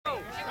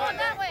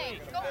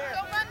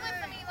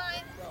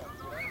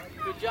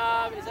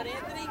job. Is that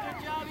Anthony?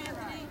 Good job,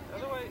 Anthony.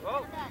 Other way.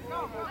 Oh.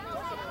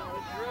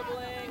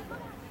 Dribbling.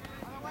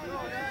 Go,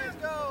 guys,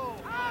 go.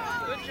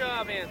 Good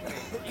job,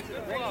 Anthony.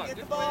 Good block. Get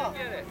the Good ball. way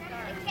to get it.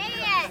 Get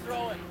it.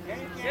 Throw it.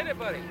 Get it,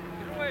 buddy.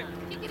 Get away.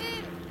 Kick it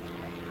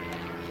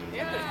in.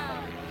 Anthony.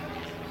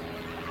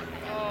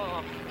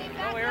 Oh,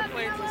 no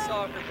airplanes in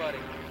soccer, buddy.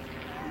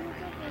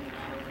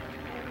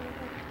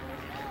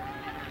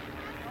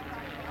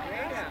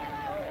 Yeah.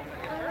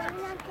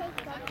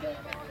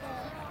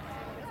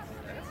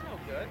 That's no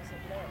good.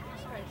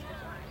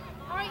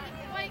 All right,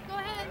 wait, go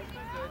ahead.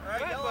 All right,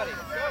 good, buddy. Go.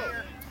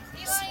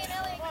 Eli and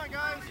Elliot. Come on,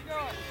 guys. Go.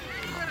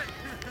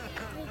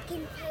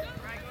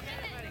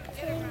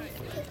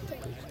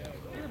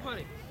 Get it,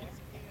 buddy.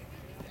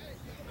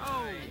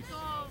 Oh. Go,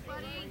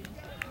 buddy.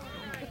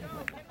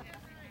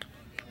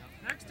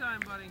 Next time,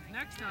 buddy.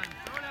 Next time.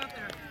 Throw it out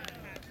there.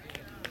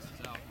 This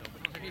is out.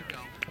 Oh, there you go.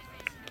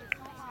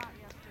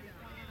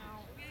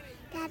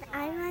 Dad,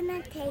 I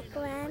want to take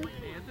one.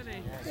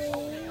 Anthony.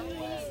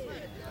 Please.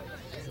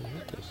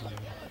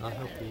 I'll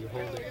help you. You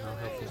hold it and I'll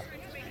help you.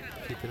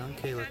 Keep it on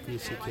Caleb,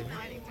 PCK.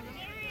 Right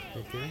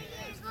there.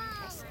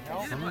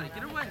 Get it, buddy.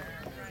 Get away.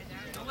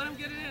 Don't let him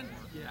get it in.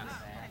 Yes.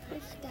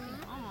 Push that.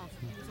 Almost.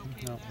 It's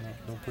okay. No,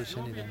 don't push It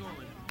won't be a anything.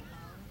 goalie.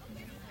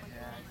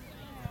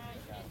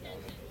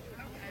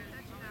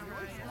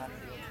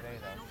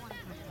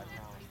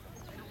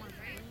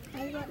 I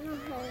want to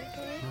hold it.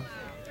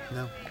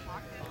 No.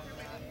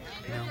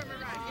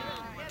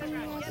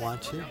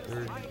 Watch it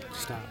or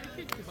stop.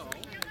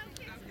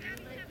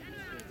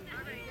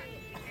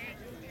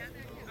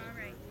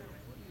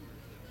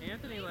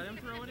 Anthony, let him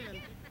throw it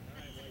in.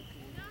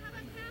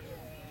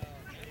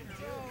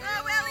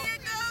 Go,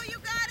 Elliot, go! You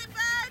got it,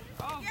 bud!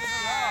 Oh, good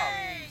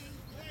Yay!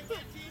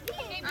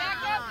 Okay, back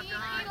up,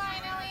 Eli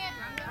and Elliot.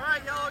 All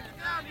right, Yellow, get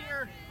down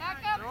here. Back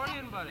up. Throw it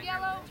in, buddy.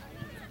 Yellow.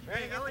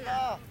 Hey, Elliot.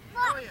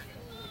 Elliot.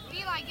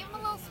 Eli, give him a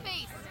little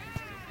space.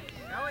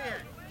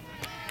 Elliot.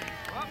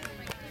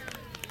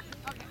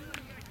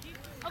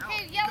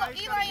 Okay, Yellow,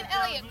 guys Eli gotta and get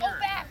down Elliot. Go here.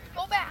 back.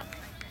 Go back.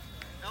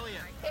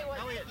 Elliot. Okay, wait.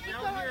 Elliot, Keep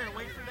down going. here and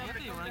wait for them Anthony,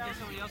 to you come want to down give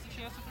somebody else a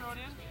chance to throw it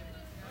in?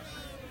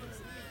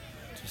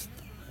 Just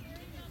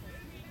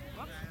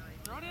Whoops.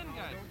 Throw it in,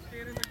 guys. Don't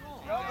stand in the goal.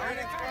 Go,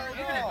 Brandon, score a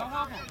Anthony, goal. go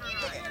help him.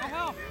 Go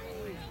help.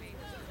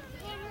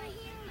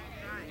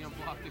 You gonna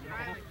block the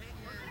goal?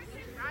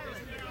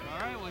 All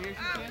right, well, here's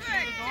your chance to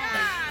get the goal.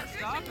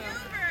 Stop him.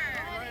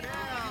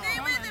 Stay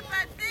with it,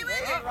 bud. Stay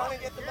with it. Run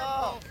and get the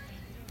ball.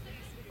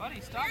 Buddy,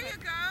 stop There it.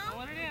 you go. Don't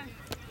let it in.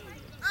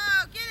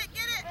 Oh, get it,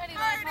 get it. Ready,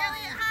 Hard, Mike.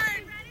 Elliot,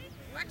 hard.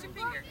 Watch your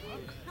finger.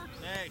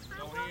 Hey,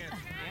 go hands.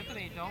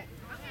 Anthony, don't.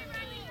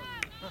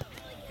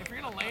 If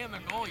you're going to lay in the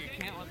goal, you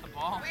can't let the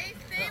ball. Wait,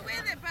 stay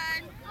with it,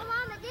 bud. Oh,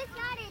 Mama, this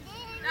not it.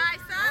 I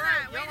saw All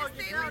right, that. Way Yellow, to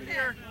get stay down with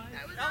here. it.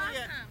 That was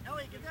Elliot, awesome.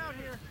 Elliot, get down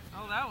here.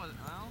 Oh, that was,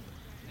 well.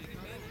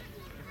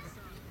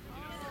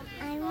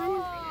 I want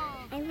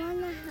to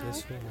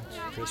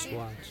help. just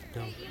watch.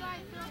 Don't.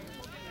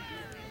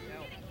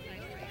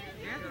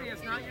 Anthony,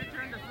 it's not your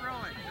turn to throw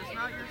it. It's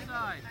not your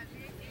side.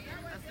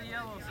 That's the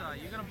yellow side.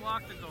 You're going to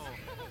block the goal.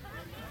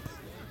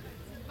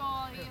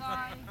 Goal,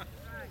 Eli.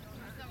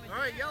 All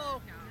right,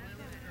 Yellow.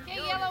 Okay,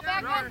 Yellow,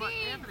 back on D.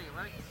 Anthony,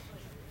 let it.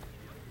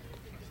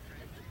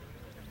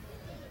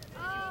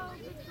 Oh,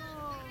 good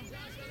goal.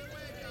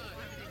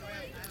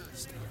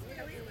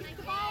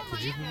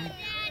 Did you hear me?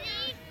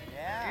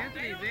 Yeah.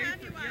 Anthony,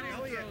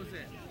 yellow throws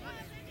it.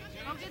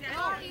 Go get the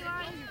ball,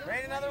 Eli.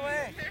 Right another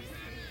way.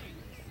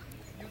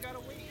 You got to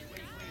wait.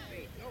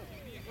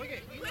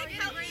 Quick,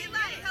 help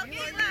Eli. Help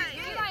Eli.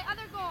 Eli,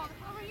 other goal.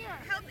 Over here.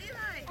 Help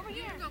Eli. Over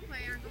here. Go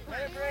player. Go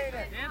Let it rain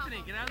it.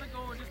 Anthony, get out of the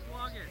goal and just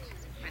block it.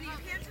 Honey, you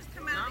can't just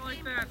come out Not of the like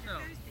game. that,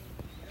 though.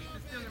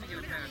 You're still going to get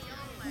a pass.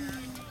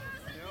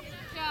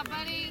 Good job,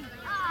 buddy.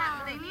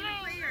 They need a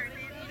player.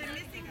 They're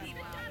missing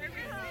people. They're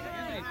missing.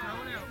 Anthony,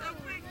 throw it out. So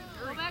quick.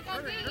 Go back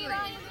on D,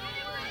 Eli.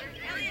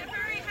 Elliot,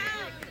 hurry,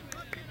 help.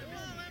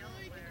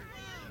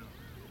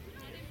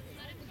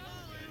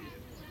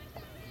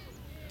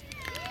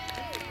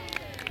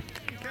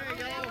 Okay,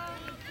 Yellow.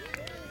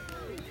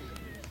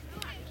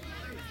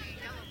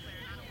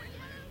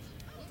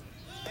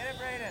 Get it,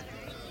 Brayden.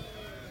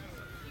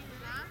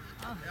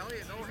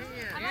 Elliot, no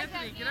hand.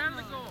 Anthony, get out of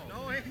the goal.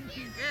 No hand.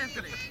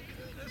 Anthony,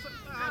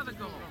 get out of the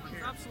goal.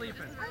 Stop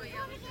sleeping.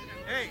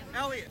 Hey,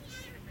 Elliot,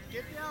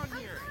 get down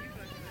here.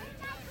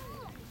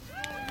 Oh,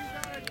 you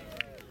got it.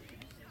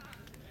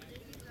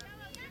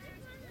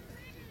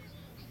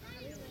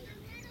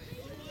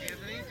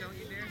 Anthony, don't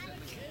you dare sit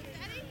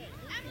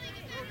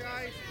Go,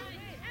 guys.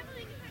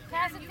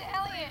 Pass it to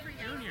Elliot.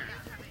 Junior,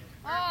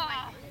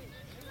 Oh.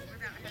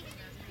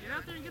 get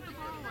out there and get the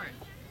ball away.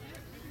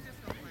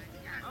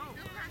 Oh,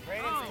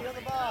 Brayden, steal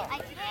the ball. I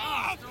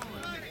can't. stolen.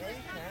 Yeah,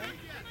 you can.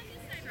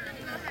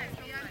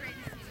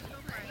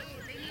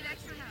 They need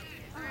extra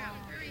help.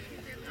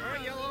 All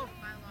right, Yellow.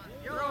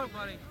 Throw Yellow. it,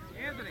 buddy.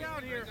 Anthony,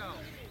 Down here. Go.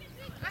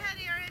 Go ahead,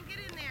 Aaron. Get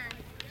in there.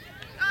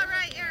 All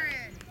right,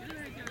 Aaron. Get in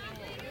there and get a goal.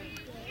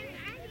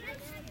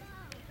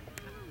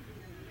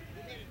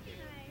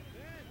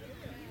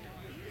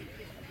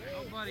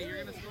 Oh, buddy. buddy.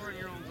 You're gonna score in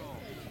your own goal.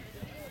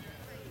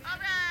 All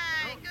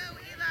right, go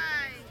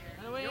Eli.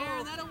 That away,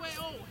 Aaron. That away.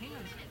 Oh,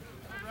 hands.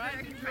 All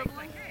right. You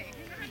dribbling?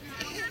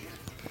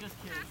 Just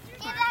kidding.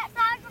 Give that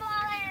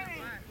basketball,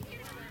 Aaron.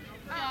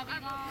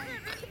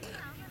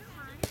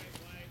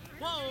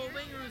 Whoa,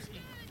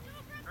 Bangarooski.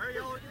 Hurry,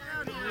 Yellow,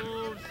 get down here.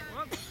 Moves.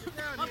 Whoops. Get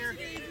down here.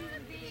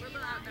 Turn it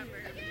around.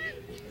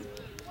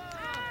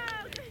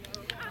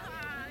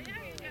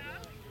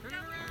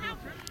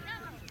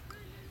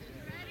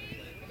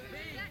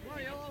 Come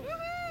on, Yellow.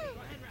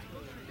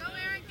 Go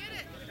Aaron, get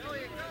it.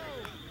 Elliot, go.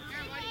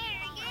 Aaron,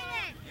 get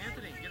it.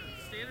 Anthony, get it.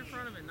 Stand in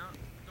front of it.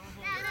 Don't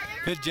hold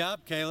it. Good job,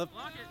 Caleb.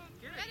 Block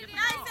it. Get it. Get the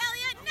Nice, ball.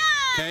 Elliot.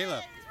 Nice.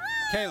 Caleb.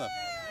 Caleb.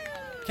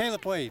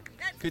 Caleb, wait.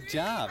 That's Good really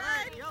job.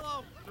 good.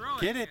 Yellow. Throw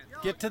it. Get it.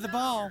 Get to the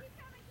ball.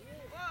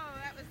 Whoa,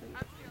 that was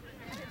upfield.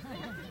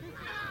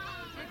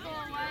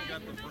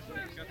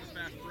 Got the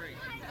fast break.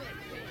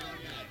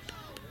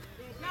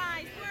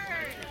 Nice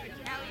work.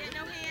 Elliot,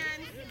 no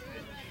hands.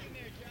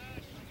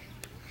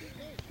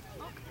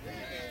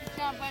 Good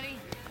job, buddy.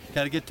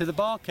 Got to get to the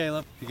ball,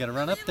 Caleb. You got to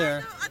run up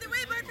there. Other way,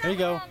 Marco. There you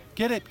go.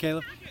 Get it,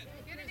 Caleb.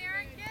 Get it,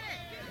 Aaron. Get it.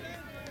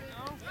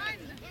 Run.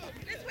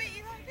 This way,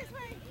 Eli. This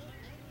way.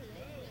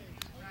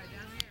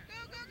 Go,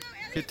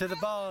 Elliot. Get to the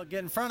ball. Get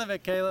in front of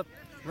it, Caleb.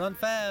 Run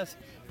fast.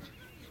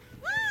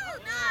 Woo,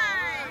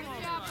 nice.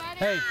 Good job, buddy.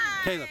 Hey,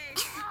 Caleb.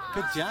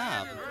 Good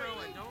job. Throw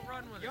it. Don't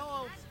run with it.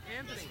 Yellow.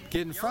 Anthony.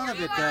 Get in front of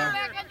it, Eli, though. you're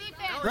back on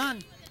defense.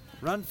 Run.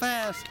 Run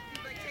fast.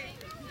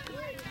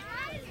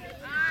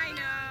 I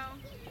know.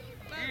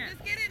 But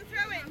just get it and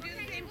throw it and do the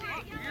same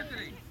thing.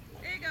 Anthony.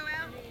 There you go,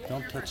 Al.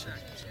 Don't touch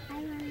it. I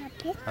want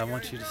to pick. I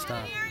want you to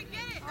stop. Aaron,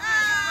 get it.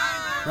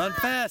 Oh, Run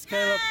fast,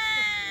 Caleb.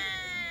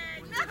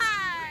 nice.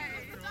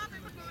 Stop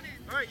it, we're going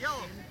in. All right,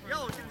 Yellow.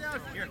 Yellow, get down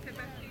here.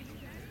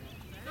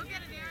 Go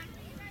get it, Aaron.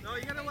 No,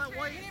 you gotta let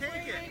White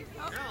take it.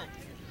 No.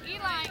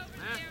 Eli.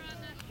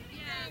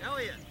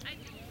 Elliot.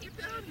 Get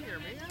down here,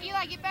 man.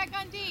 Eli, get back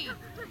on D.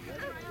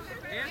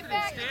 Anthony,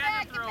 back, stand get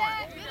back, and get throw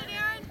back. it. Get it,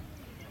 Aaron.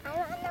 I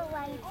want to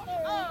win too.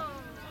 Oh.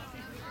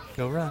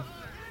 Go run.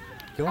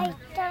 Go on.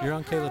 You're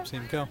on Caleb's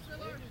team. Go.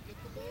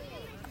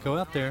 Go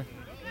out there.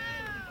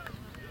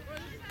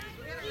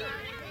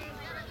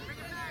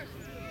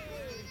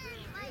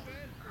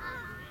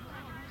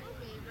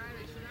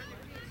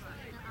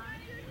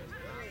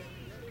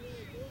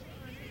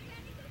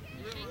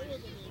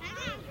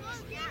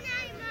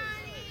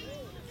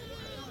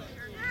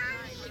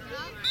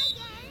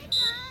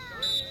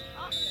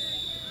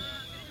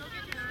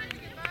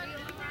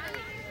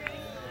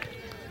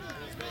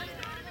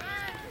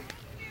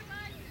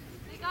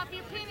 Take off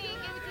your penny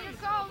and give it to your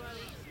coach.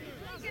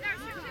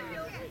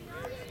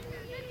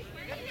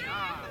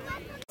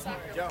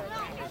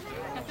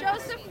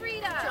 Joseph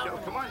Frida.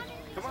 Come on.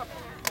 Come on.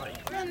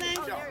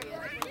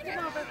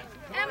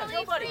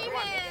 Emily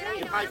Freeman.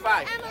 High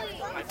five. Emily.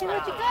 See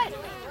what you got.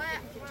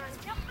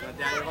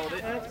 Daddy, hold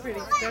it. That's pretty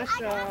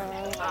special.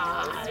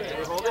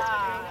 Daddy, hold it.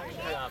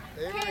 Caleb.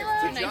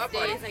 Good job,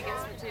 buddy.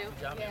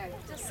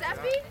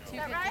 Giuseppe. Is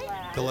that right?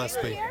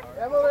 Gillespie.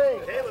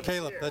 Caleb.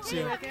 Caleb, that's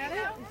you. Look at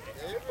it.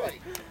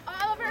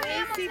 Oliver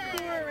Lacey Hamilton.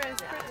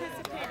 Forrest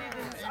participated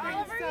in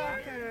spring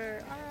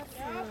soccer.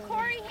 Awesome.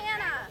 Corey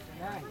Hanna.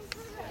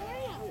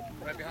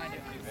 Right behind you.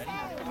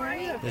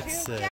 Maria It's